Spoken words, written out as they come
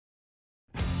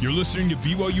You're listening to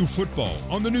BYU Football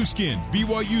on the new skin,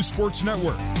 BYU Sports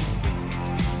Network.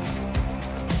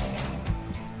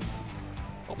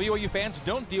 Well, BYU fans,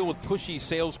 don't deal with pushy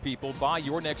salespeople. Buy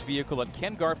your next vehicle at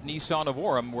Ken Garff Nissan of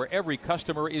Orem, where every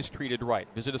customer is treated right.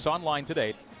 Visit us online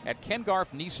today at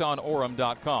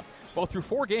KenGarffNissanOrem.com. Well, through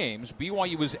 4 games,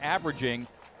 BYU was averaging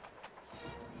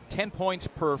 10 points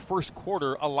per first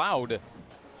quarter allowed.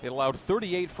 They allowed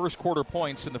 38 first-quarter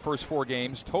points in the first 4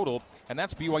 games total, and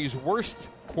that's BYU's worst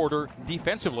quarter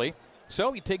defensively.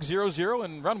 So you take 0-0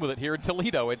 and run with it here in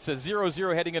Toledo. It's a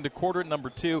 0-0 heading into quarter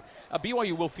number 2.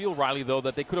 BYU will feel, Riley, though,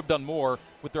 that they could have done more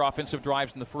with their offensive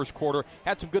drives in the first quarter.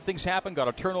 Had some good things happen, got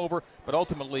a turnover, but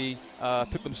ultimately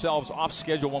took themselves off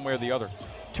schedule one way or the other.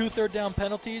 2 third-down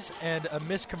penalties and a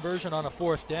missed conversion on a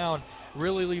 4th down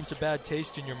really leaves a bad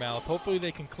taste in your mouth. Hopefully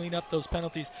they can clean up those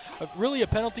penalties. Really, a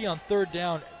penalty on 3rd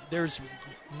down, there's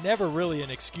never really an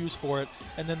excuse for it.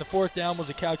 And then the 4th down was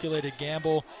a calculated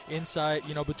gamble inside,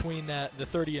 between the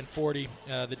 30 and 40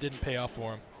 that didn't pay off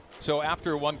for him. So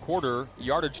after one quarter,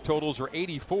 yardage totals are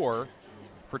 84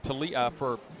 for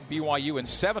BYU and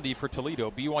 70 for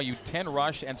Toledo. BYU 10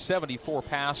 rush and 74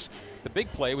 pass. The big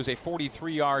play was a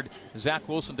 43-yard Zach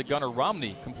Wilson to Gunnar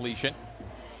Romney completion.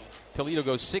 Toledo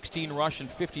goes 16 rush and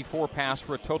 54 pass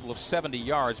for a total of 70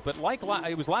 yards. But like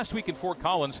it was last week in Fort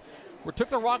Collins, where it took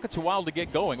the Rockets a while to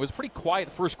get going. It was a pretty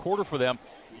quiet first quarter for them,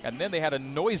 and then they had a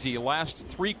noisy last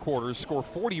 3 quarters, score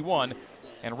 41,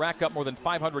 and rack up more than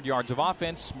 500 yards of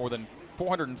offense, more than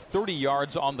 430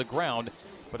 yards on the ground.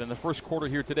 But in the first quarter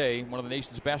here today, one of the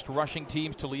nation's best rushing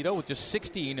teams, Toledo, with just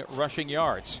 16 rushing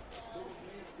yards.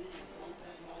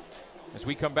 As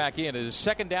we come back in, it is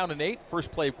 2nd down and 8.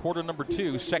 First play of quarter number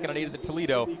 2, 2nd and 8 at the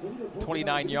Toledo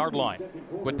 29-yard line.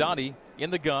 Guadani in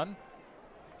the gun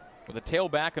with a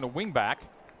tailback and a wingback.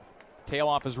 Tail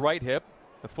off his right hip.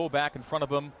 The fullback in front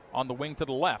of him on the wing to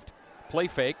the left. Play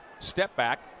fake, step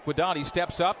back. Guadani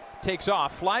steps up, takes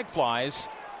off, flag flies.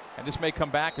 And this may come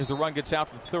back as the run gets out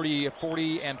to the 30,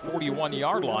 40, and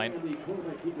 41-yard line.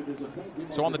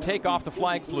 So on the takeoff, the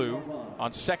flag flew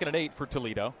on 2nd and 8 for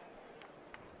Toledo.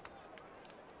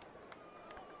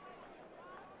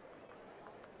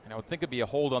 And I would think it'd be a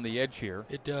hold on the edge here.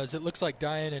 It does. It looks like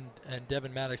Diane and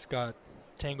Devin Maddox got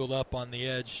tangled up on the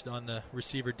edge on the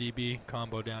receiver-DB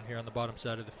combo down here on the bottom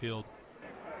side of the field.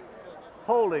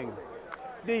 Holding.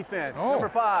 Defense. Number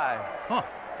 5.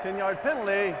 10-yard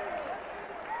penalty.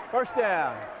 First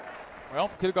down. Well,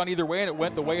 could have gone either way, and it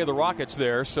went the way of the Rockets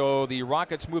there. So the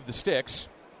Rockets move the sticks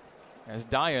as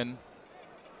Diane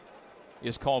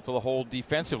is called for the hold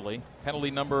defensively. Penalty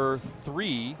number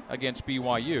 3 against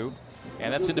BYU.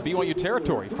 And that's into BYU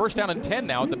territory. First down and 10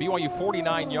 now at the BYU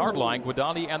 49-yard line.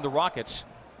 Guadani and the Rockets.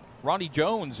 Ronnie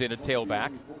Jones in a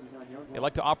tailback. They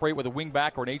like to operate with a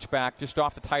wingback or an H-back just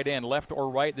off the tight end, left or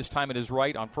right. This time it is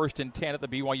right on 1st and 10 at the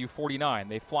BYU 49.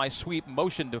 They fly sweep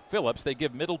motion to Phillips. They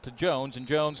give middle to Jones, and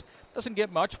Jones doesn't get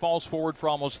much, falls forward for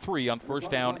almost 3 on 1st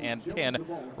down and 10.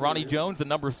 Ronnie Jones, the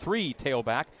number 3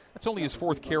 tailback. That's only his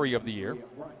 4th carry of the year.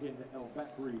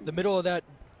 The middle of that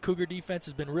Cougar defense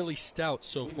has been really stout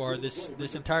so far this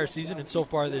entire season, and so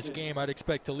far this game. I'd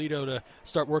expect Toledo to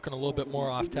start working a little bit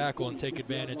more off tackle and take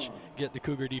advantage, get the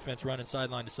Cougar defense running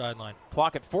sideline to sideline.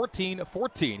 Clock at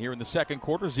 14-14 here in the second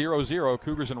quarter, 0-0.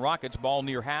 Cougars and Rockets, ball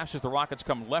near hash as the Rockets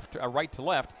come right to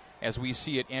left as we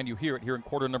see it and you hear it here in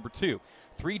quarter number 2.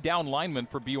 3 down linemen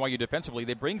for BYU defensively.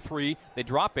 They bring 3, they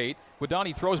drop 8.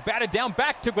 Guadani throws, batted down,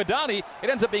 back to Guadani. It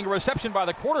ends up being a reception by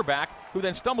the quarterback, who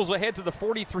then stumbles ahead to the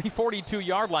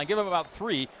 43-42-yard line. Give him about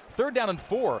 3. 3rd down and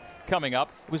 4 coming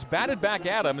up. It was batted back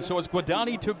at him, so it's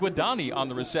Guadani to Guadani on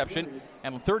the reception.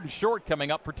 And 3rd and short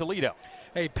coming up for Toledo.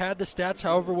 Hey, pad the stats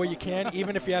however way you can,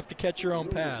 even if you have to catch your own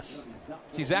pass.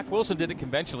 See, Zach Wilson did it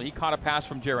conventionally. He caught a pass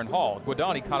from Jaron Hall.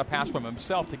 Guadani caught a pass from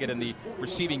himself to get in the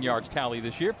receiving yards tally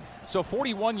this year. So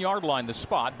 41-yard line, the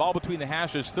spot. Ball between the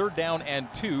hashes, 3rd down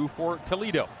and 2 for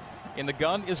Toledo. In the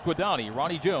gun is Guadani.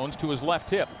 Ronnie Jones to his left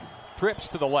hip. Trips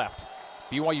to the left.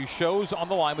 BYU shows on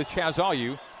the line with Chaz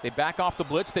Ayu. They back off the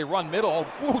blitz. They run middle.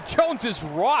 Ooh, Jones is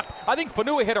rocked. I think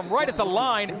Fanua hit him right at the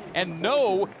line, and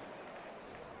no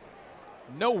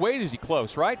way is he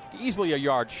close, right? Easily a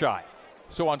yard shy.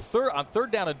 So on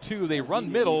 3rd down and 2, they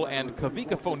run middle, and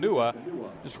Kavika Fonua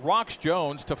just rocks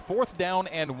Jones to 4th down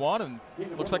and 1, and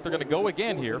it looks like they're going to go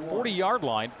again here. 40-yard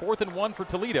line, 4th and 1 for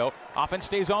Toledo. Offense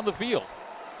stays on the field.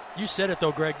 You said it,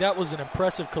 though, Greg. That was an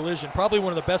impressive collision. Probably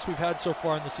one of the best we've had so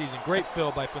far in the season. Great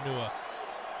fill by Fonua.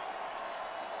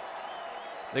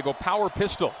 They go power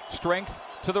pistol, strength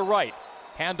to the right.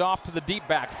 Hand off to the deep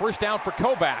back. First down for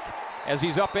Koback as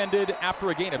he's upended after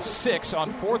a gain of 6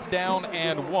 on 4th down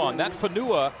and 1. That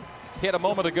Fonua hit a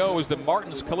moment ago is the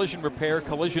Martin's Collision Repair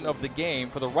collision of the game.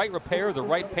 For the right repair, the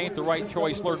right paint, the right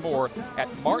choice, learn more at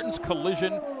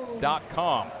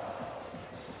martinscollision.com.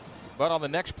 But on the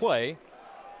next play,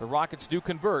 the Rockets do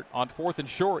convert on 4th and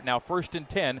short. Now 1st and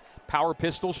 10, power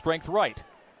pistol, strength right.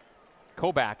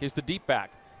 Kobach is the deep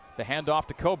back. The handoff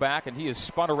to Kobach, and he is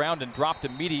spun around and dropped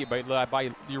immediately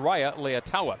by Uriah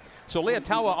Leatawa. So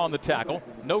Leatawa on the tackle,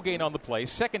 no gain on the play.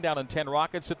 2nd down and 10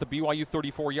 Rockets at the BYU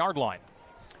 34-yard line.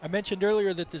 I mentioned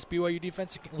earlier that this BYU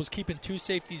defense was keeping 2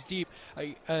 safeties deep.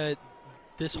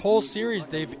 This whole series,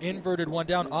 they've inverted one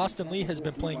down. Austin Lee has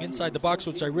been playing inside the box,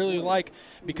 which I really like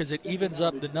because it evens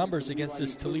up the numbers against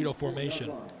this Toledo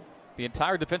formation. The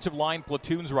entire defensive line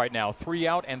platoons right now, 3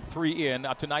 out and 3 in.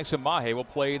 Atunaisa Mahe will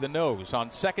play the nose. On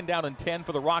 2nd down and 10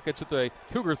 for the Rockets at the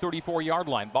Cougar 34-yard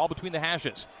line. Ball between the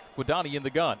hashes. Guadani in the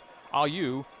gun.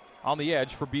 Ayu on the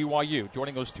edge for BYU,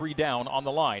 joining those 3 down on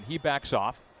the line. He backs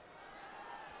off.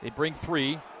 They bring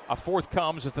 3. A 4th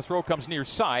comes as the throw comes near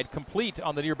side, complete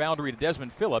on the near boundary to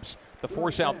Desmond Phillips. The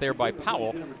force out there by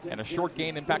Powell, and a short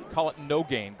gain, in fact, call it no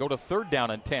gain. Go to 3rd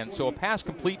down and 10, so a pass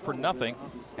complete for nothing,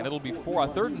 and it'll be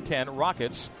 3rd and 10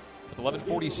 Rockets with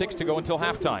 11:46 to go until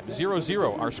halftime.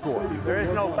 0-0 our score. There is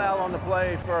no foul on the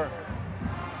play for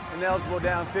ineligible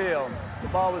downfield. The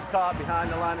ball was caught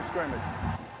behind the line of scrimmage.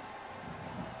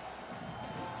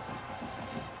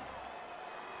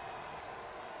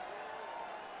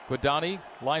 Guadani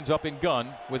lines up in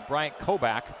gun with Bryant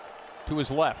Kobach to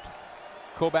his left.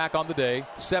 Kobach on the day,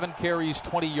 7 carries,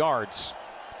 20 yards.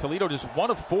 Toledo just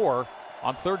 1 of 4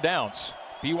 on 3rd downs.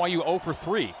 BYU 0 for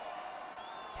 3.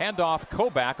 Handoff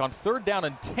Kobach on 3rd down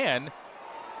and 10.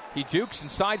 He jukes and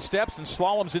sidesteps and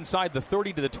slaloms inside the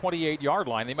 30 to the 28-yard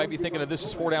line. They might be thinking of this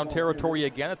as 4-down territory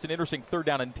again. It's an interesting 3rd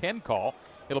down and 10 call.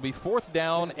 It'll be 4th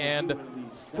down and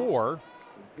 4.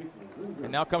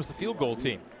 And now comes the field goal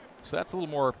team. So that's a little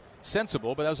more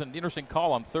sensible, but that was an interesting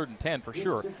call on 3rd and 10 for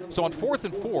sure. So on 4th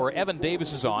and 4, Evan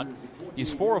Davis is on.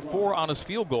 He's 4 of 4 on his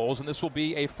field goals, and this will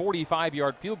be a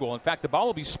 45-yard field goal. In fact, the ball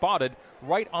will be spotted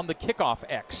right on the kickoff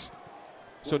X.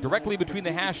 So directly between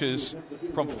the hashes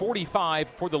from 45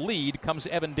 for the lead comes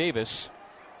Evan Davis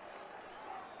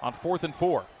on 4th and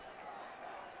 4.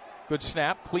 Good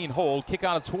snap, clean hold, kick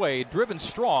on its way, driven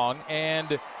strong,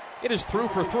 and it is through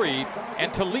for 3,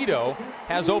 and Toledo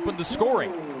has opened the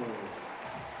scoring.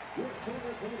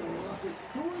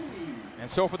 And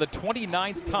so for the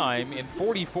 29th time in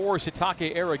 44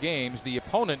 Sitake-era games, the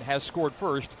opponent has scored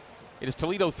first. It is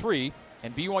Toledo 3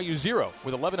 and BYU 0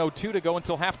 with 11:02 to go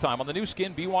until halftime on the new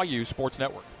skin BYU Sports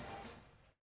Network.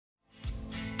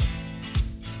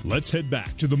 Let's head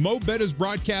back to the Mo Betta's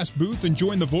broadcast booth and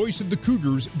join the voice of the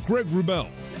Cougars, Greg Wrubell.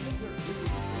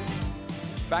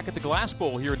 Back at the Glass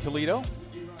Bowl here in Toledo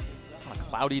on a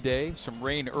cloudy day, some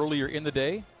rain earlier in the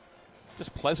day.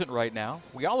 Just pleasant right now.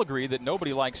 We all agree that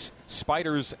nobody likes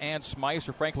spiders, ants, mice,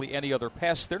 or frankly any other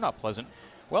pests. They're not pleasant.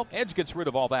 Well, Edge gets rid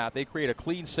of all that. They create a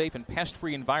clean, safe, and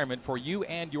pest-free environment for you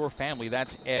and your family.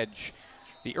 That's Edge.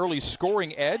 The early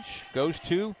scoring edge goes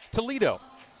to Toledo.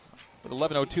 With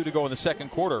 11:02 to go in the second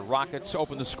quarter, Rockets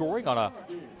open the scoring on a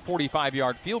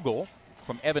 45-yard field goal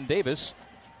from Evan Davis.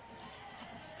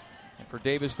 And for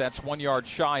Davis, that's 1 yard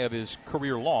shy of his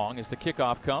career long as the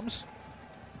kickoff comes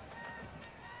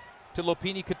to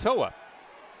Lopini Katoa.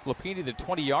 Lopini, the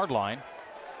 20-yard line.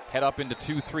 Head up into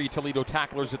 2-3 Toledo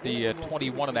tacklers at the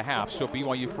 21.5. So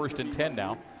BYU 1st and 10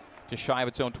 now, just shy of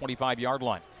its own 25-yard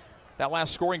line. That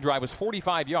last scoring drive was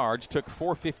 45 yards, took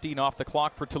 4:15 off the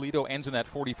clock for Toledo, ends in that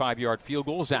 45-yard field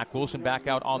goal. Zach Wilson back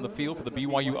out on the field for the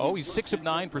BYU O. He's 6 of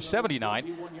 9 for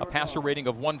 79, a passer rating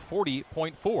of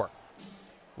 140.4.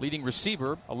 Leading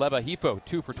receiver, Aleva Hifo,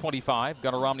 2 for 25.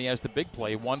 Gunnar Romney has the big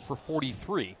play, 1 for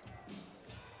 43.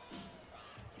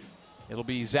 It'll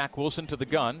be Zach Wilson to the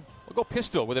gun. We'll go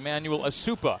pistol with Emmanuel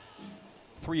Asupa,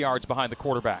 3 yards behind the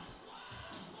quarterback.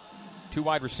 2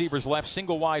 wide receivers left,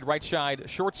 single wide right side,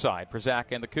 short side for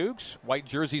Zach and the Cougs. White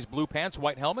jerseys, blue pants,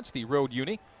 white helmets, the road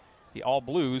uni. The all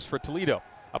blues for Toledo.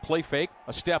 A play fake,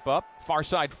 a step up, far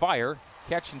side fire,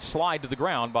 catch and slide to the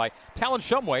ground by Talon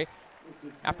Shumway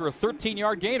after a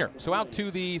 13-yard gainer. So out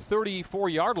to the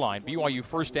 34-yard line. BYU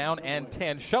 1st down and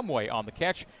 10. Shumway on the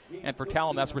catch. And for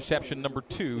Talon, that's reception number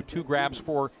 2. 2 grabs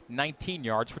for 19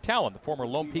 yards for Talon, the former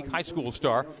Lone Peak High School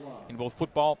star in both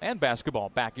football and basketball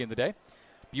back in the day.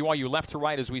 BYU left to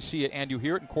right as we see it and you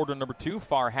hear it in quarter number 2.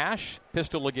 Far hash,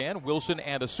 pistol again, Wilson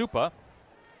and Asupa.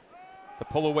 The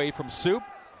pull away from Soup.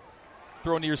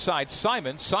 Throw near side.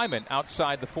 Simon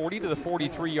outside the 40 to the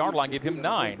 43-yard line. Give him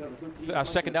 9.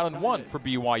 Second down and 1 for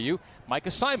BYU.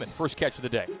 Micah Simon, first catch of the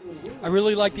day. I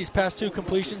really like these past 2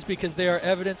 completions because they are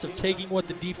evidence of taking what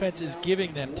the defense is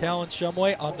giving them. Talon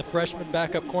Shumway on the freshman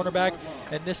backup cornerback,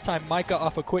 and this time Micah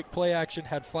off a quick play action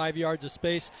had 5 yards of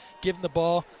space. Give him the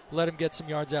ball, let him get some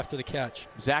yards after the catch.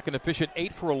 Zach an efficient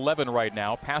 8 for 11 right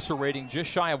now. Passer rating just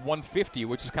shy of 150,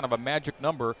 which is kind of a magic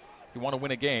number if you want to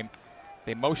win a game.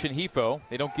 They motion Hefo.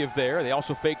 They don't give there. They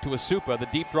also fake to Asupa. The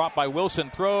deep drop by Wilson.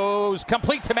 Throws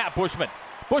complete to Matt Bushman.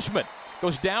 Bushman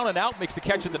goes down and out, makes the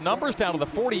catch at the numbers, down to the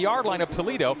 40-yard line of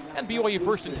Toledo, and BYU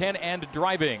first and 10 and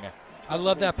driving. I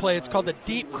love that play. It's called the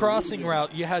deep crossing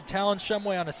route. You had Talon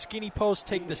Shumway on a skinny post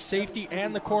take the safety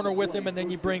and the corner with him, and then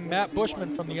you bring Matt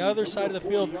Bushman from the other side of the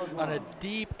field on a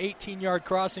deep 18-yard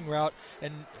crossing route,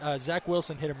 and Zach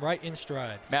Wilson hit him right in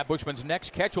stride. Matt Bushman's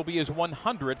next catch will be his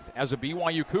 100th as a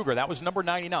BYU Cougar. That was number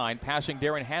 99, passing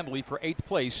Darren Handley for 8th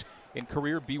place in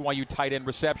career BYU tight end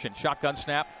reception. Shotgun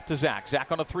snap to Zach.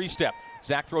 Zach on a 3-step.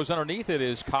 Zach throws underneath. It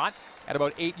is caught at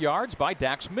about 8 yards by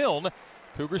Dax Milne.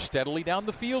 Cougars steadily down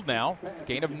the field now.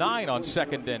 Gain of 9 on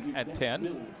second and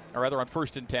 10, or rather on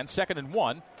first and 10. Second and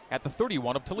 1 at the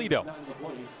 31 of Toledo.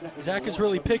 Zach is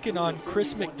really picking on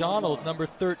Chris McDonald, number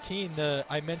 13.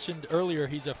 I mentioned earlier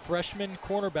he's a freshman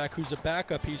cornerback who's a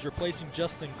backup. He's replacing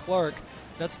Justin Clark.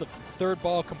 That's the 3rd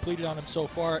ball completed on him so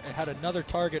far. It had another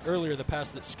target earlier, the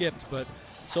pass that skipped, but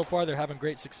so far they're having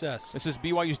great success. This is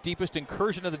BYU's deepest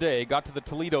incursion of the day. Got to the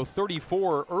Toledo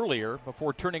 34 earlier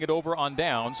before turning it over on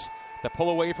downs. The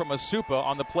pull away from Asupa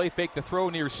on the play fake, the throw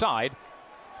near side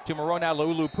to Moroni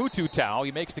Laulu-Pututau.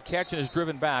 He makes the catch and is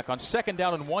driven back. On second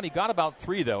down and 1, he got about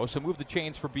 3, though, so moved the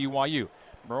chains for BYU.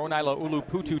 Moroni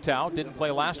Laulu-Pututau didn't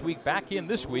play last week, back in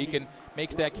this week, and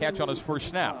makes that catch on his first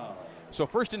snap. So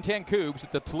first and 10 Cougs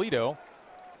at the Toledo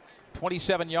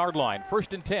 27-yard line.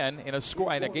 First and 10 in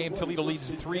a game Toledo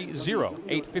leads 3-0.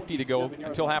 8:50 to go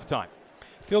until halftime.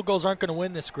 Field goals aren't going to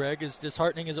win this, Greg. As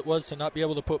disheartening as it was to not be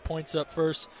able to put points up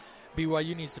first,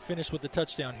 BYU needs to finish with the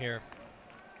touchdown here.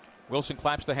 Wilson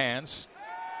claps the hands,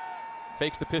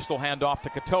 fakes the pistol handoff to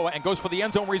Katoa, and goes for the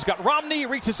end zone where he's got Romney,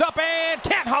 reaches up and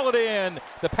can't haul it in.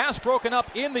 The pass broken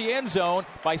up in the end zone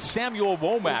by Samuel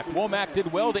Womack. Womack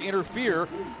did well to interfere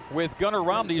with Gunnar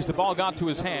Romney as the ball got to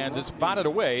his hands. It's batted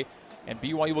away, and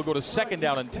BYU will go to second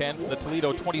down and 10 from the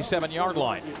Toledo 27-yard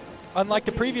line. Unlike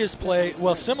the previous play,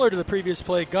 well, similar to the previous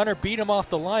play, Gunnar beat him off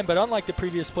the line, but unlike the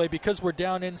previous play, because we're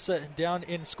down in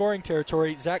scoring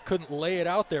territory, Zach couldn't lay it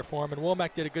out there for him, and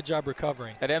Womack did a good job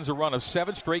recovering. That ends a run of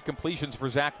 7 straight completions for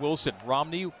Zach Wilson.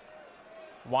 Romney,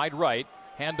 wide right,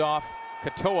 handoff,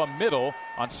 Katoa middle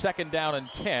on second down and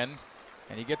 10,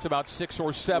 and he gets about 6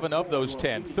 or 7 of those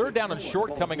 10. Third down and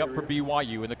short coming up for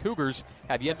BYU, and the Cougars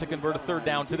have yet to convert a third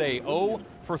down today. 0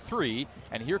 for 3,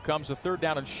 and here comes a third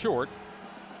down and short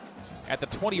at the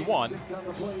 21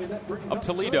 of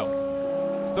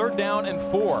Toledo. Third down and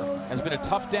 4 has been a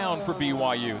tough down for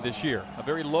BYU this year. A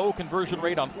very low conversion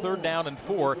rate on third down and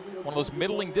 4, one of those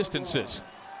middling distances.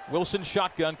 Wilson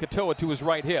shotgun, Katoa to his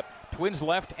right hip. Twins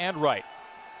left and right.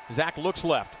 Zach looks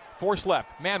left, force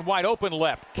left, man wide open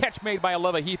left. Catch made by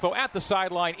Aleva Hefo at the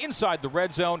sideline, inside the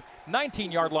red zone.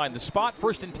 19-yard line, the spot.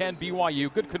 First and 10,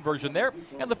 BYU. Good conversion there.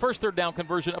 And the first third down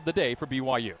conversion of the day for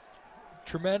BYU.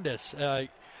 Tremendous.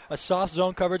 A soft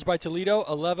zone coverage by Toledo.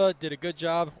 Aleva did a good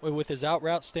job with his out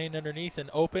route, staying underneath and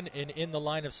open and in the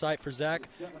line of sight for Zach.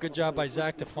 Good job by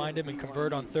Zach to find him and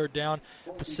convert on third down,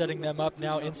 setting them up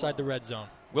now inside the red zone.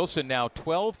 Wilson now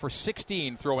 12 for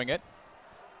 16 throwing it.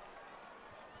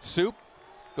 Soup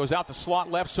goes out to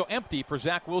slot left, so empty for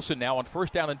Zach Wilson now on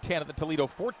first down and 10 at the Toledo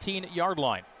 14-yard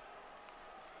line.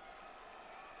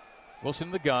 Wilson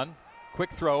in the gun.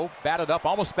 Quick throw, batted up,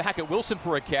 almost back at Wilson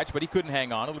for a catch, but he couldn't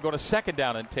hang on. It'll go to second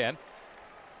down and 10.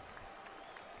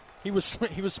 He was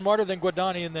smarter than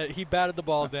Guadani in that he batted the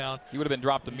ball down. He would have been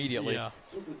dropped immediately. Yeah.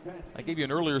 I gave you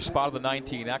an earlier spot of the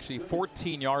 19, actually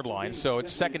 14-yard line, so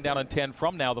it's second down and 10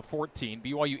 from now the 14.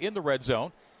 BYU in the red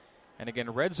zone. And again,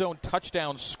 red zone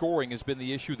touchdown scoring has been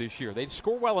the issue this year. They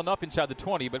score well enough inside the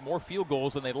 20, but more field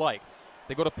goals than they'd like.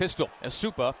 They go to pistol.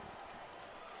 Asupa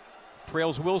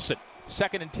trails Wilson.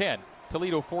 Second and 10.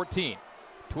 Toledo 14.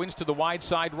 Twins to the wide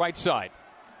side, right side.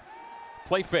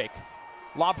 Play fake.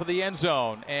 Lob for the end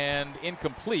zone and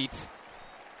incomplete.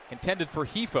 Intended for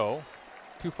Hefo.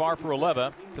 Too far for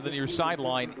Aleva to the near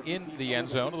sideline in the end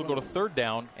zone. It'll go to third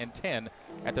down and 10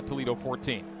 at the Toledo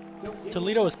 14.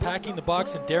 Toledo is packing the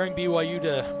box and daring BYU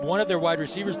to one of their wide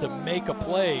receivers to make a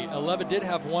play. Aleva did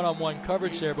have one-on-one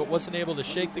coverage there, but wasn't able to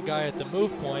shake the guy at the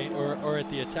move point or at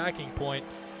the attacking point.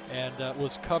 and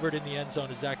was covered in the end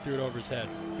zone as Zach threw it over his head.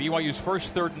 BYU's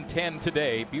first 3rd and 10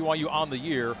 today. BYU on the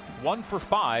year, 1 for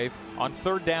 5 on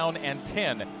 3rd down and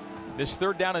 10. This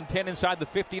 3rd down and 10 inside the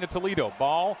 15 of Toledo.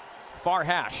 Ball, far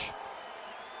hash.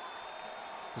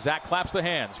 Zach claps the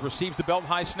hands, receives the belt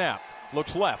high snap.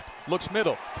 Looks left, looks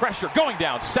middle, pressure going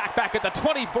down, sack back at the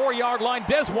 24-yard line.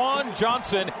 Desjuan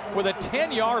Johnson with a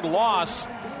 10-yard loss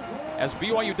as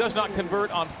BYU does not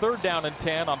convert on 3rd down and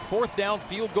 10. On 4th down,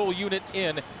 field goal unit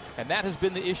in, and that has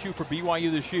been the issue for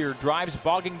BYU this year. Drives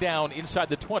bogging down inside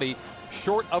the 20,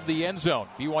 short of the end zone.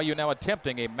 BYU now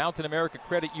attempting a Mountain America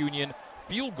Credit Union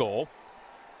field goal.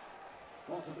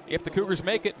 If the Cougars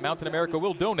make it, Mountain America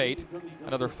will donate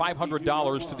another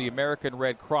 $500 to the American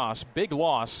Red Cross. Big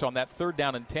loss on that 3rd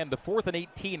down and 10 to 4th and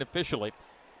 18 officially.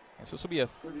 And so this will be a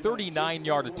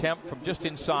 39-yard attempt from just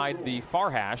inside the far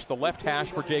hash, the left hash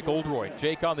for Jake Oldroyd.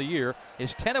 Jake on the year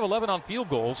is 10 of 11 on field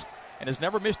goals and has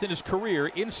never missed in his career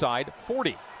inside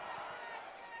 40.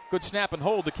 Good snap and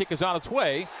hold. The kick is on its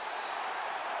way.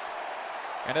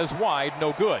 And as wide,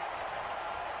 no good.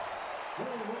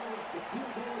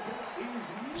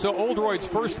 So Oldroyd's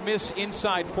first miss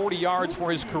inside 40 yards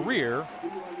for his career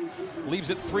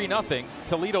leaves it 3-0.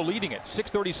 Toledo leading it.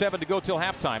 6:37 to go till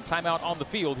halftime. Timeout on the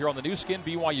field here on the new skin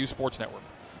BYU Sports Network.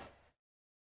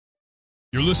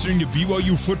 You're listening to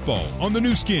BYU football on the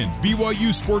new skin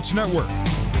BYU Sports Network.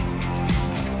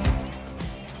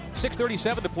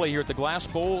 6:37 to play here at the Glass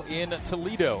Bowl in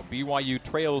Toledo. BYU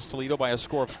trails Toledo by a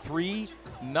score of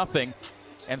 3-0.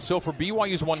 And so for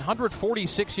BYU's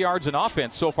 146 yards in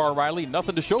offense so far, Riley,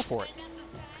 nothing to show for it.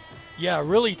 Yeah,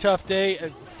 really tough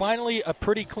day. Finally, a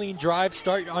pretty clean drive.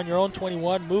 Start on your own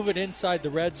 21, move it inside the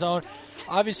red zone.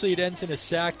 Obviously, it ends in a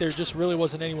sack. There just really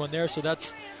wasn't anyone there, so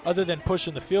that's other than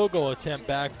pushing the field goal attempt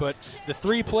back. But the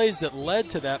 3 plays that led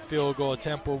to that field goal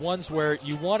attempt were ones where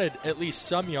you wanted at least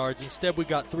some yards. Instead, we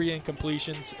got 3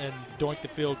 incompletions and doinked the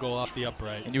field goal off the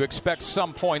upright. And you expect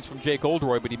some points from Jake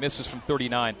Oldroyd, but he misses from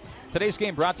 39. Today's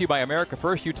game brought to you by America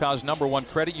First, Utah's #1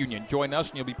 credit union. Join us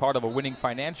and you'll be part of a winning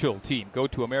financial team. Go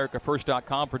to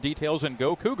AmericaFirst.com for details and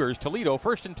go Cougars. Toledo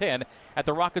 1st and 10 at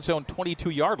the Rockets' own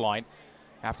 22-yard line.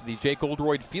 After the Jake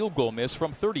Oldroyd field goal miss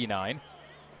from 39.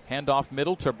 Handoff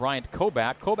middle to Bryant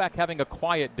Kobach. Kobach having a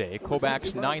quiet day.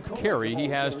 Kobach's 9th carry. He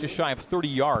has just shy of 30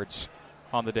 yards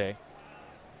on the day.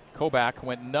 Kobach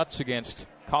went nuts against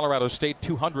Colorado State,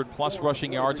 200-plus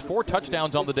rushing yards. 4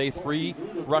 touchdowns on the day, 3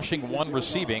 rushing, 1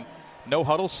 receiving. No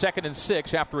huddle, 2nd and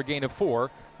 6 after a gain of 4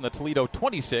 from the Toledo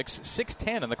 26,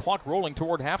 6:10, and the clock rolling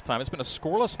toward halftime. It's been a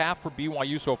scoreless half for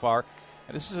BYU so far.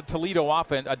 And this is a Toledo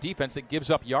offense, a defense that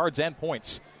gives up yards and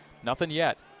points. Nothing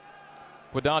yet.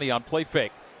 Guadani on play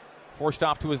fake. Forced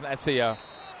off to his, that's a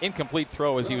incomplete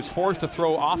throw as he was forced to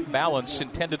throw off balance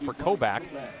intended for Kobach.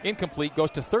 Incomplete,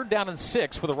 goes to 3rd down and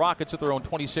 6 for the Rockets at their own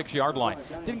 26-yard line.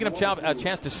 Didn't get him a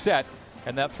chance to set,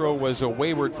 and that throw was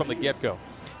wayward from the get-go.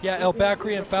 Yeah, El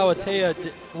Bakri and Fauatea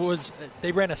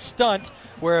they ran a stunt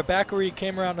where Bakri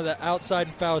came around to the outside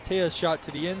and Fauatea shot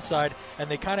to the inside, and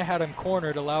they kind of had him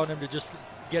cornered, allowing him to just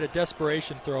get a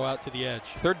desperation throw out to the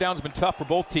edge. 3rd down's been tough for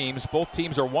both teams. Both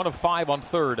teams are 1 of 5 on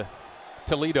 3rd.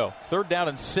 Toledo, 3rd down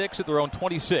and 6 at their own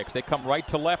 26. They come right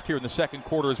to left here in the second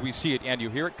quarter as we see it, and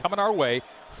you hear it coming our way.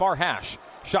 Far hash,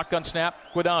 shotgun snap,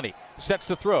 Guadani sets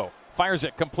the throw. Fires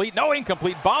it complete. No,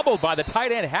 incomplete. Bobbled by the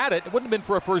tight end. Had it. It wouldn't have been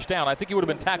for a first down. I think he would have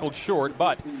been tackled short,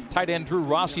 but tight end Drew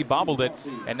Rossi bobbled it,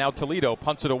 and now Toledo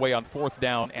punts it away on 4th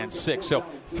down and 6. So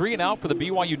 3 and out for the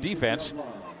BYU defense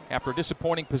after a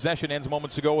disappointing possession ends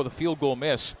moments ago with a field goal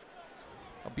miss.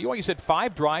 BYU's had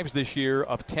 5 drives this year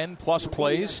of 10-plus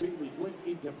plays,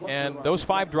 and those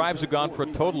 5 drives have gone for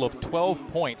a total of 12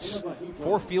 points.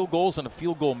 4 field goals and a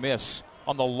field goal miss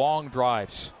on the long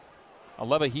drives.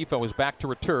 Aleva Hifo is back to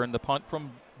return. The punt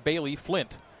from Bailey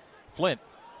Flint. Flint,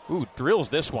 drills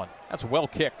this one. That's well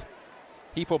kicked.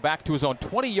 Hifo back to his own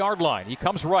 20-yard line. He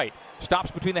comes right, stops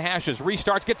between the hashes,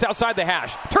 restarts, gets outside the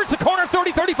hash, turns the corner,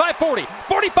 30, 35, 40,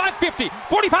 45, 50,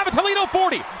 45 at Toledo,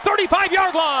 40,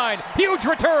 35-yard line. Huge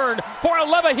return for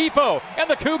Aleva Hifo. And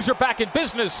the Cougs are back in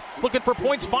business, looking for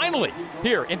points finally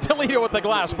here in Toledo at the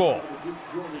Glass Bowl.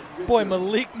 Boy,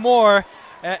 Malik Moore,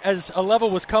 as Aleva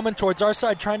was coming towards our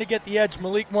side trying to get the edge,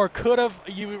 Malik Moore could have,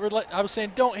 I was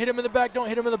saying, don't hit him in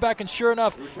the back, and sure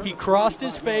enough, he crossed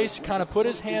his face, kind of put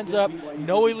his hands up,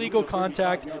 no illegal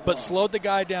contact, but slowed the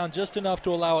guy down just enough to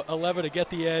allow Aleva to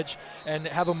get the edge and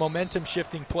have a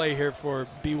momentum-shifting play here for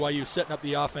BYU, setting up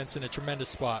the offense in a tremendous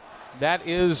spot. That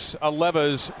is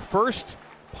Aleva's first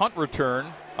punt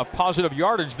return of positive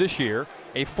yardage this year,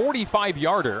 a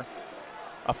 45-yarder.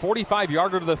 A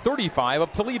 45-yarder to the 35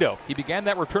 of Toledo. He began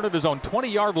that return at his own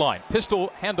 20-yard line.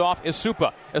 Pistol handoff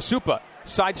Isupa. Isupa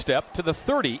sidestep to the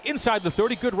 30. Inside the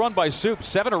 30, good run by Soup.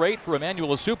 7 or 8 for Emmanuel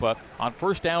Asupa on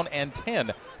first down and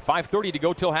 10. 5:30 to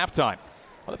go till halftime.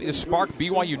 Well, that'll be the spark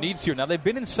BYU needs here. Now, they've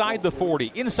been inside the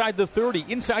 40, inside the 30,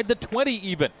 inside the 20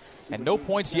 even. And no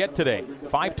points yet today.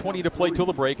 5:20 to play till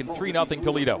the break and 3-0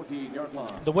 Toledo.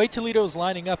 The way Toledo is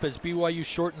lining up as BYU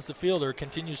shortens the field or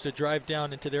continues to drive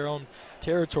down into their own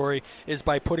territory is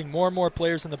by putting more and more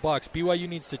players in the box. BYU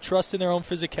needs to trust in their own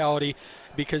physicality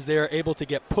because they are able to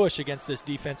get push against this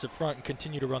defensive front and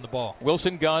continue to run the ball.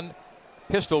 Wilson gun,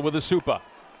 pistol with Asupa.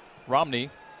 Romney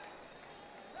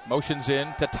motions in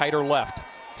to tighter left.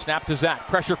 Snap to Zach.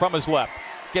 Pressure from his left.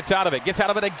 Gets out of it. Gets out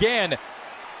of it again.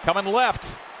 Coming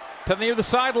left to near the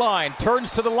sideline.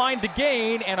 Turns to the line to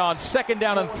gain. And on second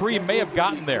down and 3 may have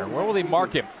gotten there. Where will they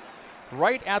mark him?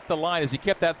 Right at the line as he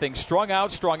kept that thing strung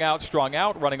out,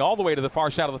 running all the way to the far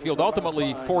side of the field.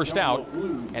 Ultimately forced out.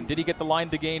 And did he get the line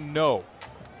to gain? No.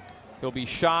 He'll be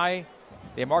shy.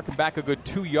 They mark him back a good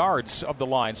 2 yards of the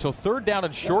line. So third down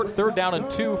and short, third down and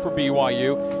 2 for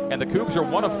BYU. And the Cougs are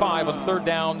 1 of 5 on third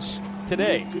downs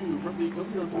today.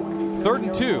 3rd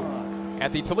and 2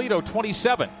 at the Toledo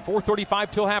 27.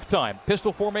 4:35 till halftime.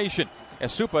 Pistol formation.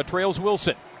 Asupa trails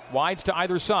Wilson. Wides to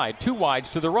either side. 2 wides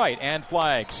to the right and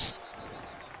flags.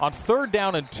 On third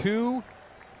down and 2,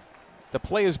 the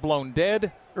play is blown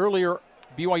dead. Earlier,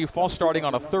 BYU false starting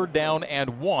on a third down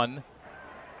and 1.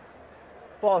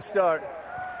 False start.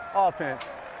 Offense.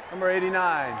 Number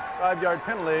 89. 5-yard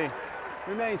penalty.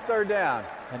 Remains third down.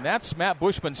 And that's Matt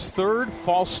Bushman's third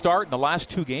false start in the last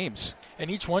 2 games. And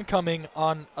each one coming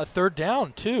on a third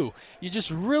down, too. You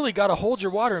just really got to hold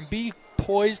your water and be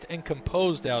poised and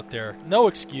composed out there. No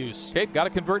excuse. Okay, got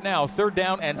to convert now. Third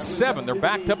down and 7. They're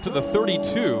backed up to the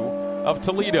 32 of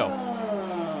Toledo.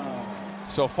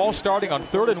 So false starting on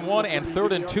 3rd and 1 and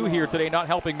 3rd and 2 here today, not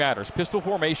helping matters. Pistol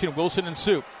formation, Wilson and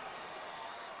Soup.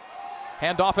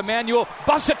 Hand off Emmanuel.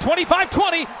 Busts it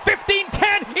 25-20,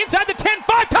 15-10, inside the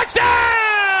 10-5.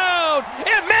 Touchdown!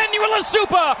 Emmanuel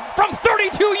Asupa from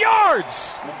 32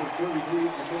 yards.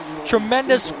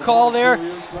 Tremendous call there.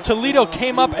 Toledo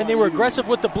came up and they were aggressive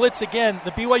with the blitz again.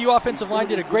 The BYU offensive line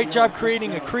did a great job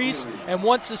creating a crease, and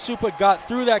once Asupa got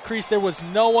through that crease, there was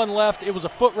no one left. It was a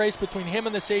foot race between him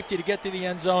and the safety to get to the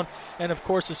end zone, and of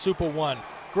course Asupa won.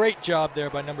 Great job there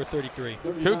by number 33.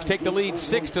 Cougs take the lead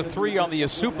 6-3 on the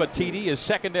Asupa TD. His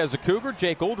second as a Cougar.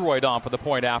 Jake Oldroyd on for the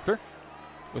point after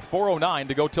with 4:09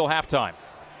 to go till halftime.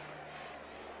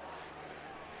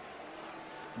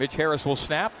 Mitch Harris will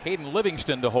snap. Hayden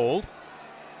Livingston to hold.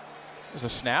 There's a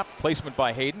snap. Placement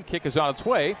by Hayden. Kick is on its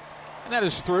way. And that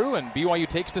is through, and BYU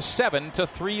takes the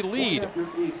 7-3 lead.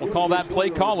 We'll call that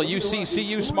play call a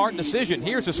UCCU smart decision.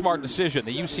 Here's a smart decision.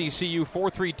 The UCCU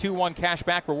 4321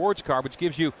 Cashback Rewards Card, which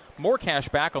gives you more cash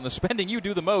back on the spending you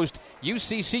do the most.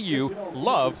 UCCU,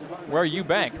 love where you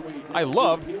bank. I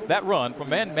loved that run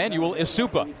from Emmanuel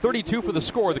Asupa. 32 for the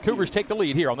score. The Cougars take the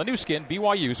lead here on the new skin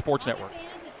BYU Sports Network.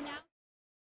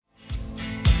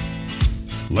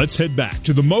 Let's head back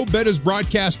to the Mo Betta's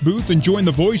broadcast booth and join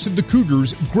the voice of the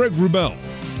Cougars, Greg Wrubell.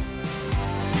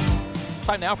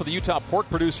 Time now for the Utah Pork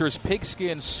Producers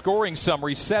Pigskin scoring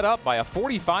summary, set up by a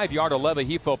 45-yard Aleva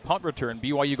Hifo punt return.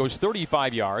 BYU goes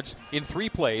 35 yards in 3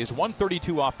 plays,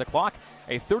 1:32 off the clock.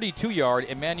 A 32-yard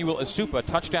Emmanuel Asupa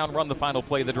touchdown run, the final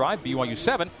play of the drive. BYU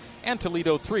 7 and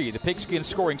Toledo 3. The Pigskin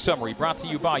scoring summary brought to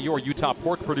you by your Utah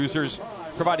Pork Producers,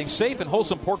 providing safe and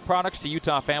wholesome pork products to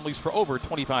Utah families for over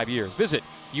 25 years. Visit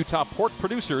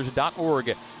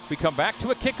UtahPorkProducers.org. We come back to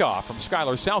a kickoff from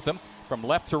Skylar Southam. From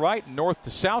left to right, north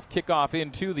to south, kickoff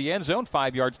into the end zone,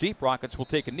 5 yards deep. Rockets will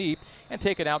take a knee and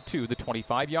take it out to the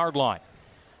 25-yard line.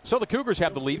 So the Cougars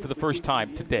have the lead for the first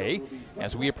time today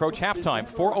as we approach halftime.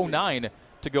 4:09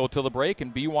 to go till the break,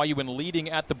 and BYU in leading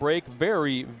at the break.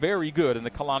 Very, very good in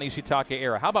the Kalani Sitake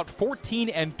era. How about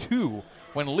 14-2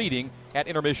 when leading at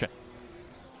intermission?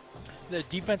 The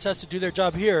defense has to do their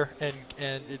job here,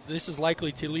 and this is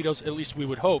likely Toledo's, at least we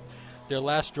would hope, their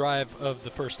last drive of the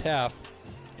first half.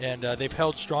 And they've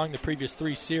held strong the previous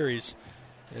 3 series.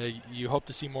 You hope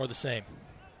to see more of the same.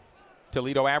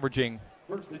 Toledo averaging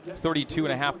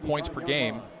 32.5 points per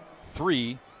game,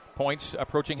 3 points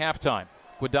approaching halftime.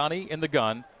 Guadani in the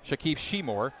gun. Shakif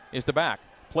Shimor is the back.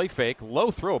 Play fake, low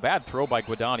throw, bad throw by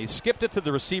Guadani. Skipped it to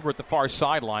the receiver at the far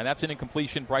sideline. That's an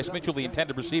incompletion. Bryce Mitchell, the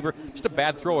intended receiver, just a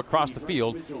bad throw across the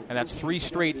field. And that's 3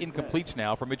 straight incompletes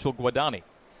now for Mitchell Guadani.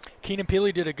 Keenan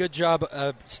Peely did a good job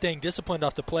of staying disciplined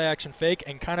off the play-action fake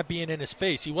and kind of being in his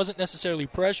face. He wasn't necessarily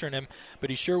pressuring him, but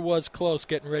he sure was close,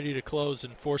 getting ready to close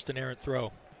and forced an errant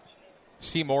throw.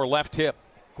 Seymour left hip.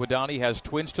 Guadani has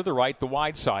twins to the right, the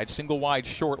wide side, single wide,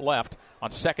 short left on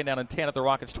 2nd down and 10 at the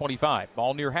Rockets' 25.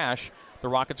 Ball near hash. The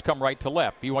Rockets come right to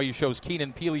left. BYU shows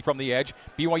Keenan Peely from the edge.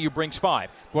 BYU brings 5.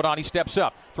 Guadani steps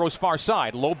up, throws far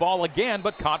side. Low ball again,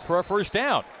 but caught for a first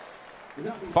down.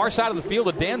 Far side of the field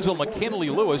to Danzel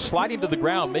McKinley-Lewis, sliding to the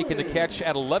ground, making the catch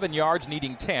at 11 yards,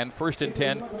 needing 10. 1st and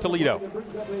 10, Toledo.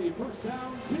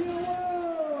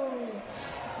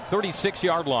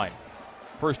 36-yard line.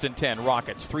 1st and 10,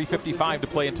 Rockets. 3:55 to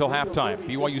play until halftime.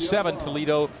 BYU 7,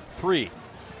 Toledo 3.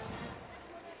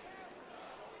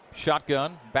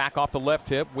 Shotgun, back off the left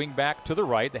hip, wing back to the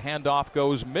right. The handoff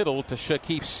goes middle to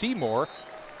Shakeef Seymour.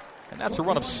 And that's a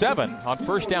run of 7 on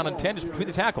 1st down and 10 just between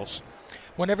the tackles.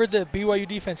 Whenever the BYU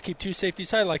defense keep 2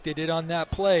 safeties high like they did on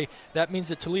that play, that means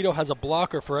that Toledo has a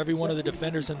blocker for every one of the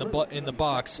defenders in the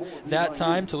box. That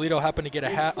time, Toledo happened to get a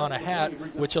hat on a hat,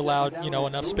 which allowed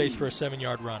enough space for a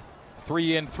 7-yard run.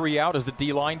 3 in, 3 out as the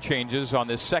D-line changes on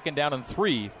this 2nd down and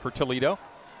 3 for Toledo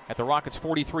at the Rockets'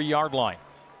 43-yard line.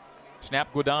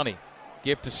 Snap Guadani.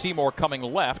 Give to Seymour coming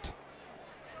left.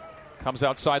 Comes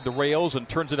outside the rails and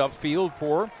turns it upfield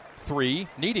for 3.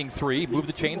 Needing 3. Move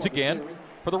the chains again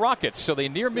for the Rockets. So they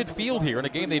near midfield here in a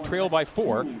game they trail by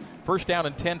 4. 1st down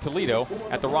and 10 Toledo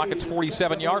at the Rockets'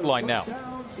 47-yard line now.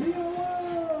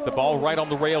 The ball right on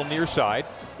the rail near side.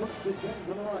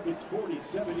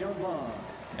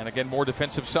 And again, more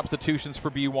defensive substitutions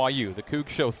for BYU. The Cougs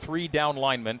show 3 down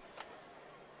linemen,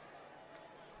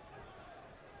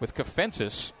 with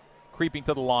Kafensis creeping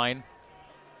to the line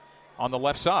on the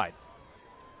left side.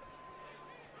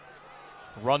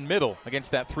 Run middle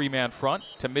against that 3-man front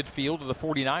to midfield to the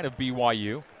 49 of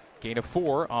BYU. Gain of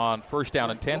 4 on 1st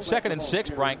down and 10. 2nd and 6,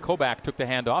 Bryant Kobach took the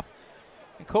handoff.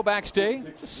 And Kobach's day,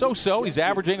 so-so. He's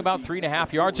averaging about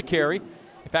 3.5 yards a carry.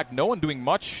 In fact, no one doing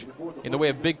much in the way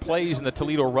of big plays in the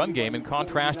Toledo run game, in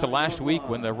contrast to last week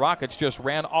when the Rockets just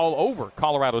ran all over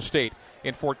Colorado State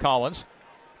in Fort Collins.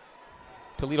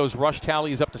 Toledo's rush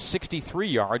tally is up to 63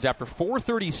 yards after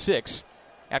 4:36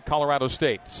 at Colorado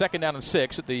State. 2nd down and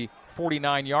 6 at the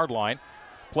 49-yard line.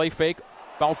 Play fake,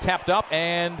 ball tapped up,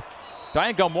 and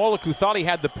Diane Galmolik, who thought he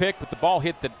had the pick, but the ball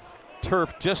hit the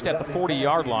turf just at the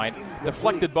 40-yard line.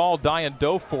 Deflected ball, Diane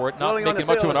dove for it, not making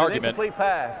much of an argument. Incomplete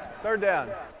pass. 3rd down.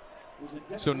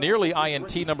 So nearly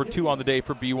INT number 2 on the day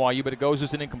for BYU, but it goes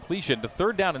as an incompletion to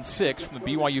 3rd down and 6 from the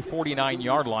BYU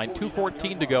 49-yard line.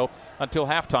 2:14 to go until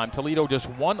halftime. Toledo just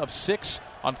 1 of 6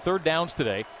 on 3rd downs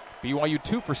today. BYU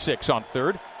 2 for 6 on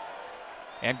 3rd.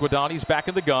 And Guadani's back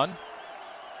in the gun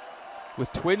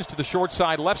with twins to the short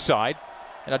side left side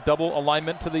and a double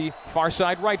alignment to the far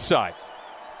side right side.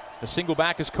 The single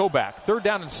back is Kobach. 3rd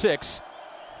down and 6.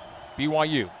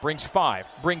 BYU brings 5,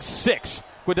 brings 6.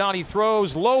 Guadani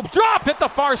throws low, dropped at the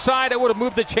far side. It would have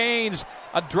moved the chains.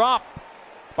 A drop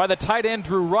by the tight end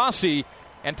Drew Rossi.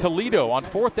 And Toledo on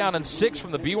 4th down and 6 from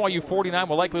the BYU 49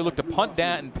 will likely look to punt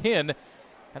down and pin.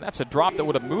 And that's a drop that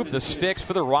would have moved the sticks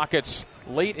for the Rockets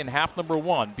late in half number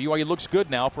 1. BYU looks good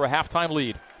now for a halftime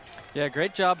lead. Yeah,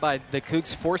 great job by the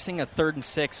Cougs forcing a 3rd and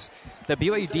 6. The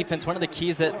BYU defense, one of the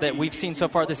keys that we've seen so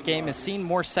far this game is seeing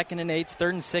more 2nd and 8s, 3rd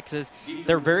and 6s.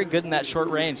 They're very good in that short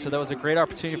range, so that was a great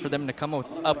opportunity for them to come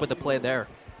up with a play there.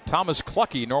 Thomas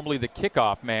Clucky, normally the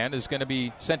kickoff man, is going to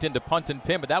be sent into punt and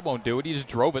pin, but that won't do it. He just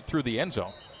drove it through the end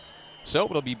zone. So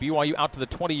it'll be BYU out to the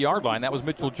 20-yard line. That was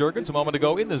Mitchell Juergens a moment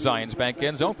ago in the Zions Bank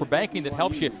end zone. For banking that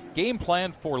helps you game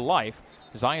plan for life,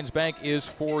 Zions Bank is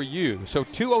for you. So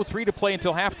 2:03 to play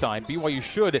until halftime. BYU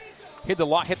should hit the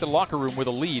locker room with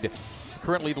a lead.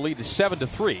 Currently the lead is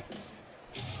 7-3.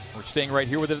 We're staying right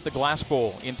here with it at the Glass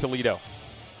Bowl in Toledo.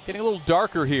 Getting a little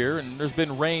darker here, and there's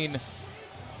been rain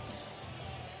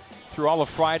through all of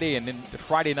Friday and into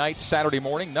Friday night, Saturday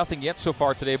morning. Nothing yet so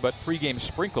far today but pregame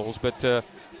sprinkles, but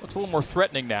looks a little more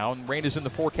threatening now, and rain is in the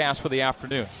forecast for the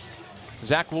afternoon.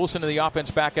 Zach Wilson and the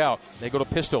offense back out. They go to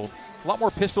pistol. A lot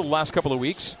more pistol the last couple of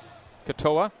weeks.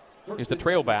 Katoa is the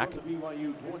trail back.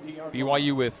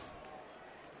 BYU with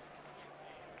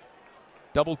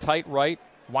double tight right,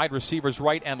 wide receivers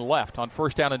right and left on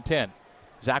 1st down and 10.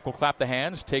 Zach will clap the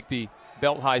hands, take the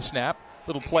belt-high snap.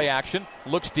 Little play action,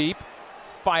 looks deep,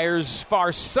 fires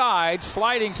far side,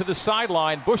 sliding to the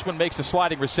sideline. Bushman makes a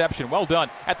sliding reception. Well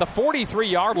done. At the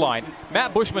 43-yard line,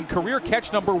 Matt Bushman, career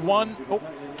catch number 1. Oh.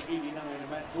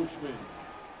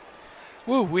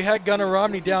 Woo, we had Gunnar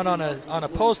Romney down on a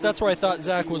post. That's where I thought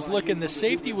Zach was looking. The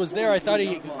safety was there. I thought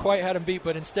he quite had him beat,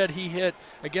 but instead he hit,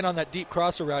 again on that deep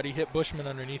crosser route, he hit Bushman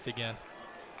underneath again.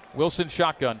 Wilson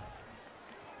shotgun.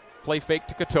 Play fake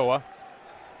to Katoa.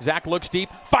 Zach looks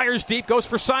deep, fires deep, goes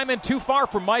for Simon, too far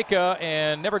for Micah,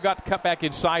 and never got cut back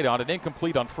inside on it.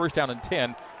 Incomplete on 1st down and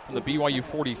 10 from the BYU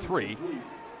 43.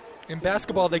 In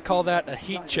basketball, they call that a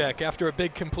heat check. After a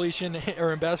big completion,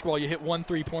 or in basketball, you hit one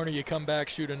three-pointer, you come back,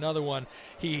 shoot another one.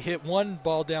 He hit one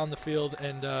ball down the field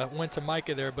and went to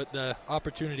Micah there, but the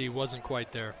opportunity wasn't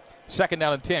quite there. 2nd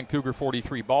down and 10, Cougar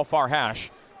 43. Ball far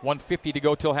hash, 1:50 to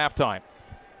go till halftime.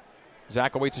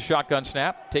 Zach awaits a shotgun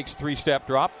snap, takes 3-step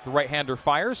drop. The right-hander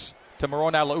fires to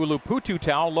Moroni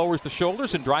Laulu-Pututau, lowers the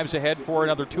shoulders and drives ahead for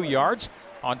another 2 yards.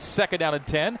 On 2nd down and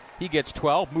 10, he gets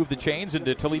 12, move the chains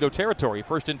into Toledo territory.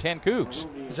 1st and 10,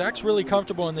 Cougs. Zach's really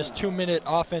comfortable in this 2-minute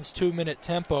offense, 2-minute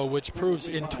tempo, which proves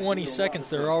in 20 seconds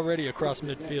they're already across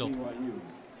midfield.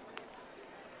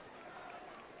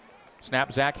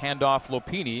 Snap, Zach, handoff,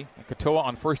 Lopini. Katoa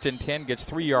on 1st and 10 gets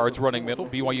 3 yards running middle.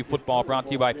 BYU football brought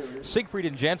to you by Siegfried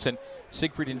and Jensen.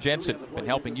 Siegfried and Jensen been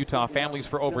helping Utah families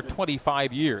for over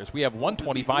 25 years. We have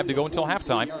 1:25 to go until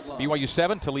halftime. BYU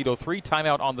 7, Toledo 3.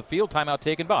 Timeout on the field. Timeout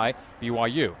taken by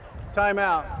BYU.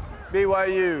 Timeout,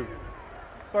 BYU.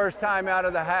 First timeout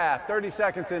of the half. 30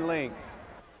 seconds in length.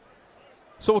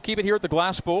 So we'll keep it here at the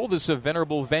Glass Bowl. This is a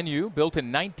venerable venue built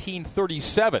in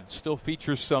 1937. Still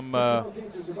features some,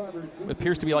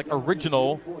 appears to be like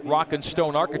original rock and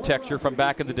stone architecture from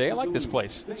back in the day. I like this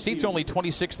place. Seats only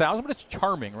 26,000, but it's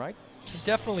charming, right?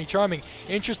 Definitely charming.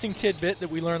 Interesting tidbit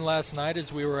that we learned last night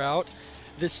as we were out.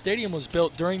 This stadium was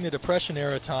built during the Depression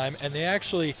era time, and they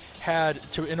actually had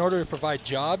to, in order to provide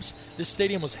jobs, this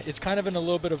stadium it's kind of in a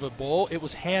little bit of a bowl. It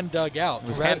was hand dug out. It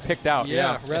was hand picked out.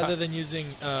 Yeah, rather than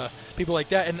using people like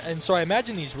that. And so I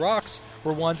imagine these rocks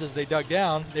were ones as they dug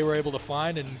down, they were able to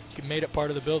find and made it part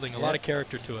of the building. A lot of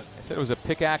character to it. I said it was a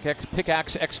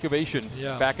pickaxe excavation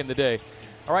back in the day.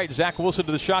 All right, Zach Wilson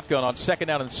to the shotgun on 2nd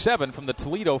down and 7 from the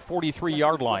Toledo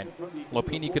 43-yard line.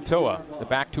 Lopini Katoa, the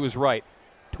back to his right.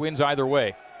 Twins either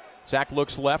way. Zach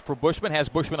looks left for Bushman, has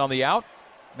Bushman on the out.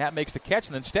 Matt makes the catch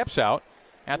and then steps out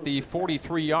at the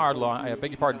 43-yard line. I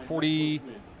beg your pardon, the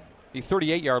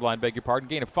 38-yard line, beg your pardon,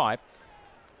 gain of 5.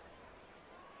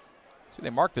 So they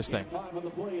mark this thing.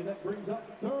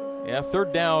 Yeah,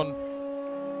 3rd down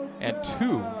and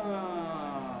 2.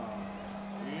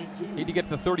 Need to get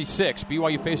to the 36.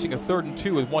 BYU facing a 3rd and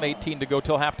 2 with 1:18 to go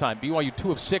till halftime. BYU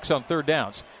 2 of 6 on 3rd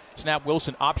downs. Snap,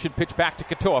 Wilson, option pitch back to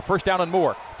Katoa. 1st down and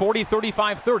more. 40,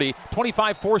 35, 30.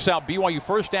 25 force out. BYU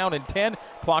 1st down and 10.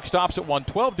 Clock stops at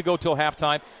 1:12 to go till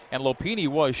halftime. And Lopini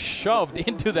was shoved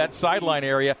into that sideline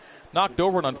area. Knocked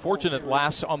over an unfortunate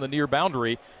lass on the near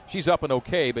boundary. She's up and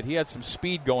okay, but he had some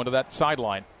speed going to that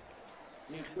sideline.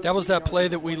 That was that play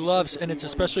that we love, and it's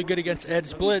especially good against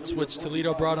Ed's blitz, which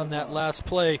Toledo brought on that last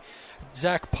play.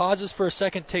 Zach pauses for a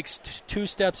second, takes 2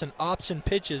 steps, and option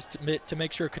pitches to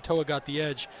make sure Katoa got the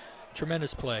edge.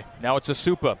 Tremendous play. Now it's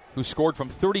Asupa, who scored from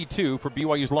 32 for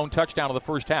BYU's lone touchdown of the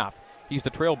first half. He's the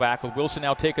trail back with Wilson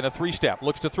now taking a 3-step.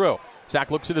 Looks to throw.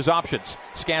 Zach looks at his options.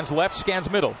 Scans left, scans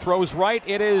middle. Throws right.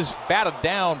 It is batted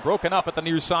down, broken up at the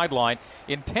near sideline.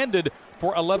 Intended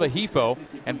for Aleva Hifo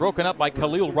and broken up by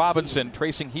Khalil Robinson,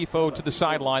 tracing Hifo to the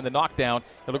sideline. The knockdown.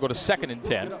 It'll go to 2nd and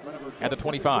 10 at the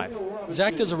 25.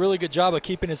 Zach does a really good job of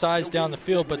keeping his eyes down the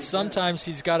field, but sometimes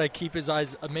he's got to keep his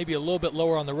eyes maybe a little bit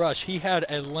lower on the rush. He had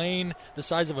a lane the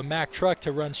size of a Mack truck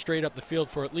to run straight up the field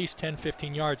for at least 10,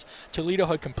 15 yards. Toledo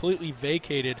had completely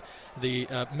vacated the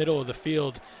middle of the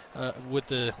field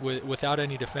without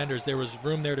any defenders. There was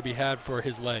room there to be had for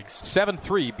his legs.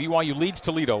 7-3, BYU leads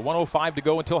Toledo. 1:05 to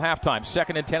go until halftime.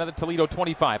 2nd and 10 at the Toledo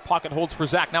 25. Pocket holds for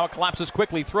Zach. Now it collapses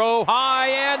quickly. Throw high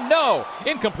and no.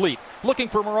 Incomplete. Looking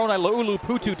for Moroni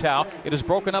Laulu-Pututau. It is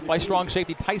broken up by strong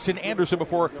safety Tyson Anderson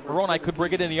before Moroni could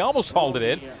bring it in. He almost hauled it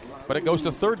in, but it goes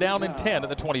to 3rd down and 10 at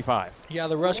the 25. Yeah,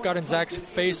 the rush got in Zach's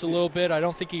face a little bit. I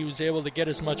don't think he was able to get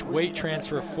as much weight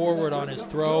transfer forward on his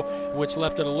throw, which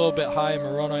left it a little bit high, and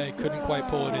Moroni couldn't quite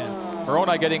pull it in.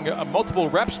 Moroni getting multiple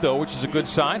reps, though, which is a good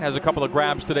sign. Has a couple of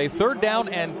grabs today. 3rd down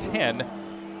and 10.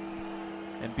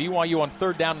 And BYU on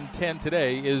 3rd down and 10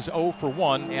 today is 0 for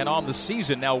 1, and on the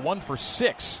season now 1 for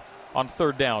 6 on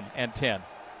 3rd down and 10.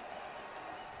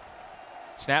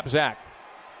 Snap, Zach.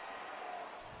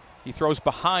 He throws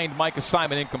behind Micah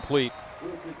Simon, incomplete.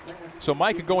 So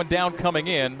Micah going down, coming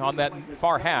in on that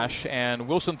far hash, and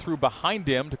Wilson threw behind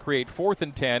him to create 4th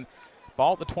and 10.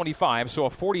 Ball at the 25, so a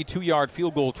 42-yard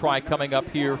field goal try coming up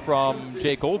here from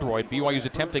Jake Oldroyd. BYU's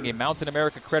attempting a Mountain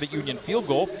America Credit Union field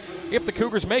goal. If the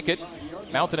Cougars make it,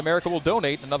 Mountain America will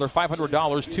donate another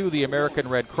 $500 to the American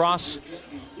Red Cross.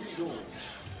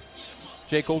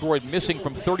 Jake Oldroyd missing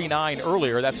from 39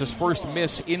 earlier. That's his first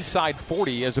miss inside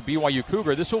 40 as a BYU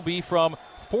Cougar. This will be from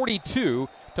 42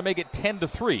 to make it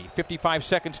 10-3. 55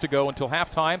 seconds to go until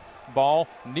halftime. Ball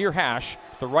near hash,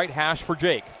 the right hash for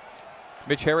Jake.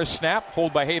 Mitch Harris snap,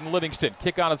 hold by Hayden Livingston.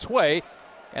 Kick on its way,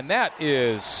 and that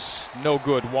is no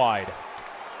good wide.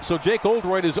 So Jake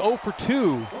Oldroyd is 0 for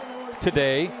 2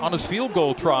 today on his field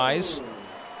goal tries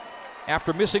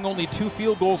after missing only 2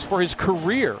 field goals for his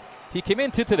career. He came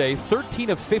into today 13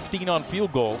 of 15 on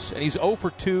field goals, and he's 0 for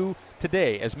 2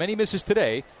 today. As many misses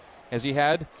today as he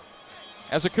had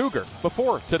as a Cougar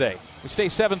before today. We stay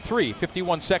 7-3,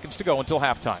 51 seconds to go until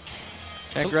halftime.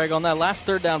 And Greg, on that last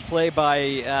third down play by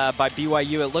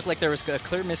BYU, it looked like there was a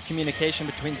clear miscommunication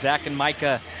between Zach and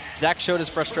Micah. Zach showed his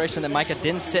frustration that Micah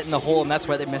didn't sit in the hole, and that's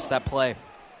why they missed that play.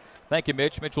 Thank you,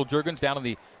 Mitch. Mitchell Juergens down in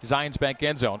the Zions Bank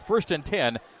end zone. 1st and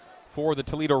 10 for the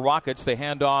Toledo Rockets. They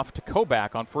hand off to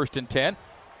Koback on 1st and 10.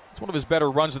 It's one of his better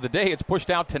runs of the day. It's pushed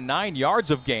out to 9 yards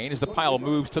of gain as the pile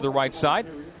moves to the right side.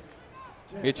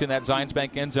 Mitch in that Zions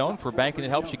Bank end zone. For banking that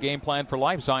helps you game plan for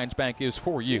life, Zions Bank is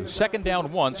for you. 2nd down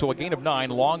 1, so a gain of 9,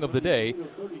 long of the day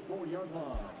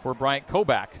for Bryant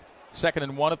Koback. 2nd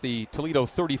and 1 at the Toledo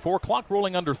 34. Clock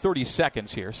rolling under 30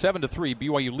 seconds here. 7-3,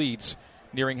 BYU leads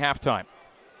nearing halftime.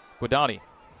 Guadani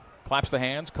claps the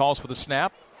hands, calls for the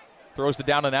snap, throws the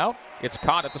down and out. It's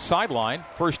caught at the sideline.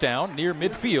 1st down near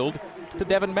midfield to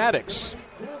Devin Maddox.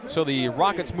 So the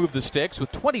Rockets move the sticks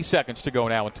with 20 seconds to go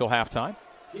now until halftime.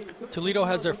 Toledo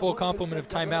has their full complement of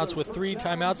timeouts. With 3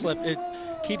 timeouts left, it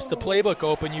keeps the playbook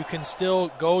open. You can still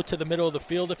go to the middle of the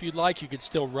field if you'd like. You could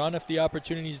still run if the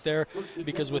opportunity's there,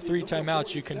 because with 3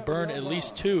 timeouts, you can burn at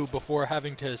least 2 before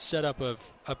having to set up a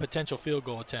potential field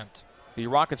goal attempt. The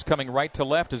Rockets coming right to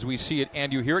left as we see it,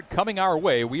 and you hear it coming our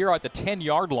way. We are at the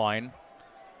 10-yard line,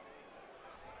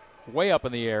 way up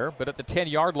in the air, but at the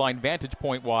 10-yard line vantage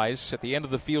point-wise, at the end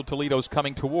of the field, Toledo's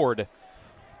coming toward.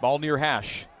 Ball near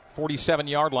hash.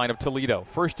 47-yard line of Toledo.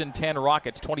 1st and 10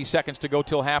 Rockets, 20 seconds to go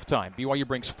till halftime. BYU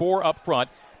brings 4 up front.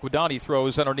 Guadani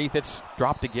throws underneath. It's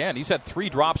dropped again. He's had 3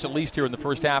 drops at least here in the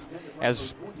first half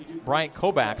as Bryant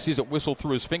Koback sees it whistle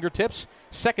through his fingertips.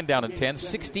 2nd down and 10,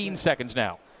 16 seconds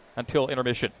now until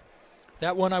intermission.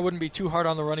 That one I wouldn't be too hard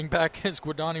on the running back, as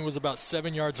Guadani was about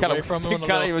 7 yards away from him.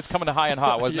 He was coming high and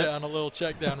hot, wasn't it? Yeah, on a little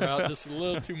check down route. Just a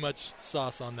little too much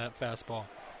sauce on that fastball.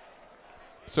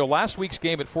 So last week's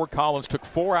game at Fort Collins took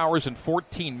 4 hours and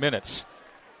 14 minutes.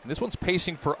 And this one's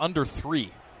pacing for under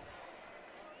 3.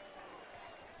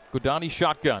 Guadani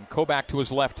shotgun. Koback to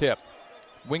his left hip.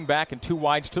 Wing back and 2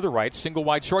 wides to the right. Single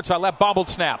wide short side left. Bobbled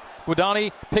snap.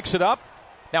 Guadani picks it up.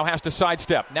 Now has to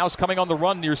sidestep. Now is coming on the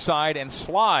run near side and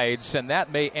slides. And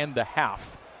that may end the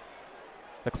half.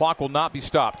 The clock will not be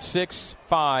stopped.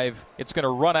 6-5. It's going to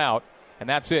run out. And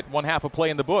that's it. 1 half a play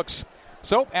in the books.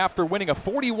 So, after winning a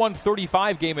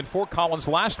 41-35 game in Fort Collins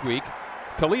last week,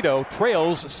 Toledo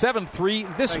trails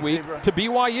 7-3 this week to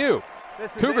BYU.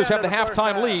 Cougars have the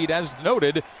halftime lead. As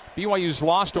noted, BYU's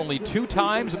lost only 2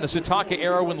 times in the Sitake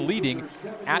era when leading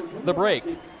at the break.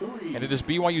 And it is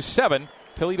BYU 7,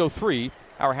 Toledo 3,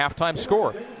 our halftime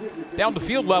score. Down to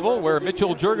field level, where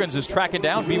Mitchell Juergens is tracking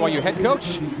down BYU head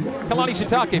coach Kalani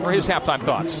Sitake for his halftime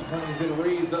thoughts.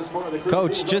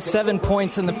 Coach, just 7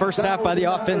 points in the first half by the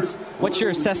offense. What's your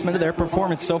assessment of their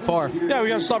performance so far? Yeah, we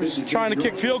got to stop trying to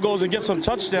kick field goals and get some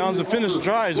touchdowns and finish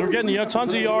drives. We're getting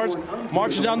tons of yards,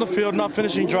 marching down the field, not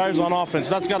finishing drives on offense.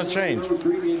 That's got to change.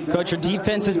 Coach, your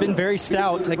defense has been very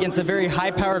stout against a very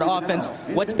high-powered offense.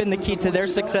 What's been the key to their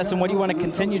success, and what do you want to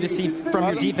continue to see from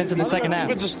your defense in the second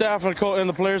half? The staff and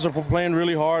the players are playing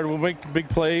really hard. We'll make big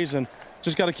plays and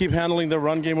just got to keep handling their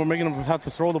run game. We're making them have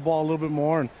to throw the ball a little bit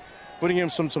more and putting him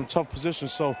some tough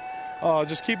positions. So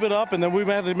just keep it up, and then we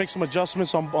may have to make some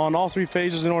adjustments on all 3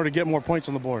 phases in order to get more points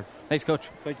on the board. Thanks, Coach.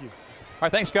 Thank you. All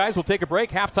right, thanks, guys. We'll take a break.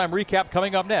 Halftime recap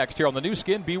coming up next here on the new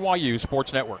skin BYU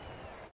Sports Network.